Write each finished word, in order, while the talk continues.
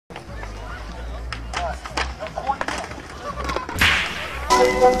Yeah,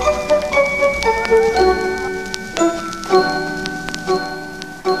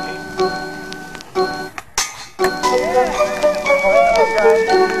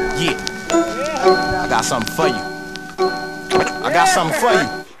 I got something for you. I got something for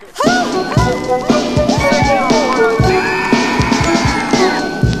you.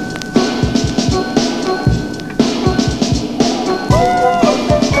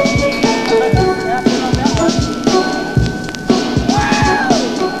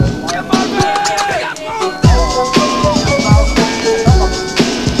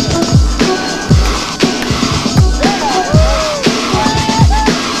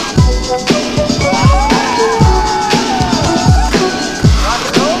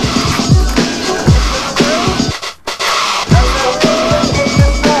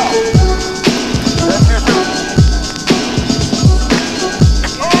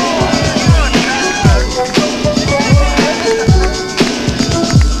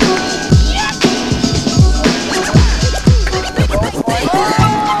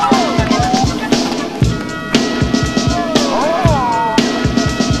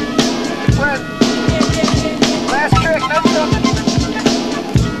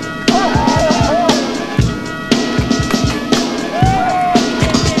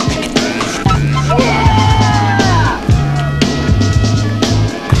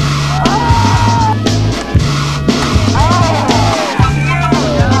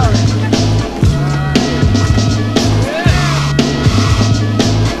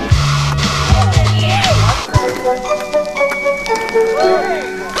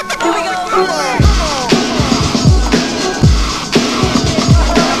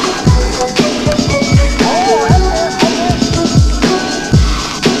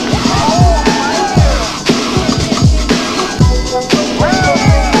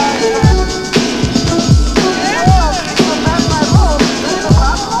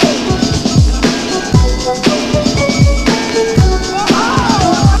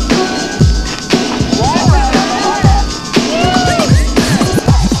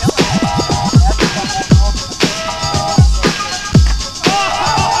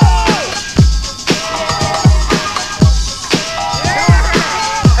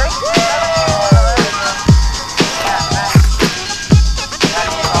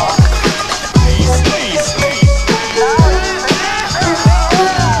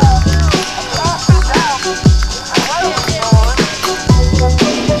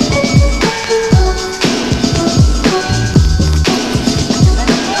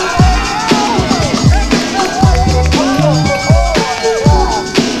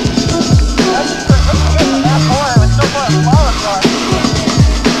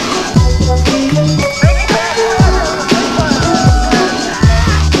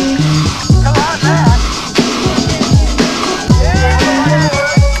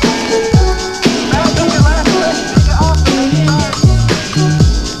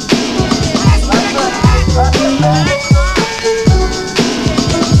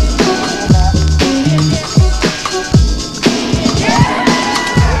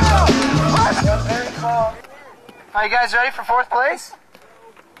 Are you guys ready for 4th place?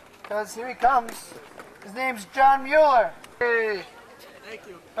 Because here he comes. His name's John Mueller. Hey. Thank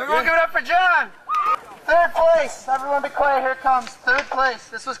you. Everyone give it up for John. 3rd place. Everyone be quiet. Here it comes. 3rd place.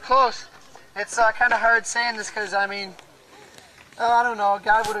 This was close. It's kind of hard saying this because, I mean, I don't know.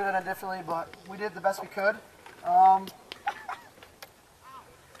 God would have done it differently, but we did the best we could.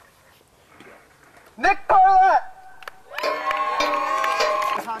 Nick Barlett!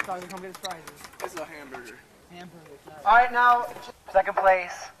 His hot dogs and come get his prizes. It's a hamburger. Hamburgers. All right, now, 2nd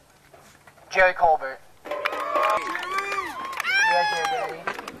place, Jerry Colbert.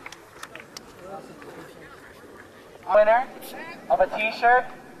 Winner of a t-shirt,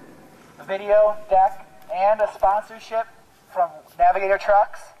 a video, deck, and a sponsorship from Navigator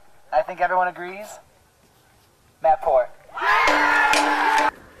Trucks. I think everyone agrees. Matt Port.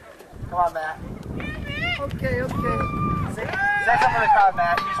 Come on, Matt. Okay. Say something to the crowd,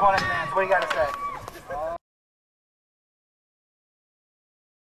 Matt. You just want to dance. What do you got to say?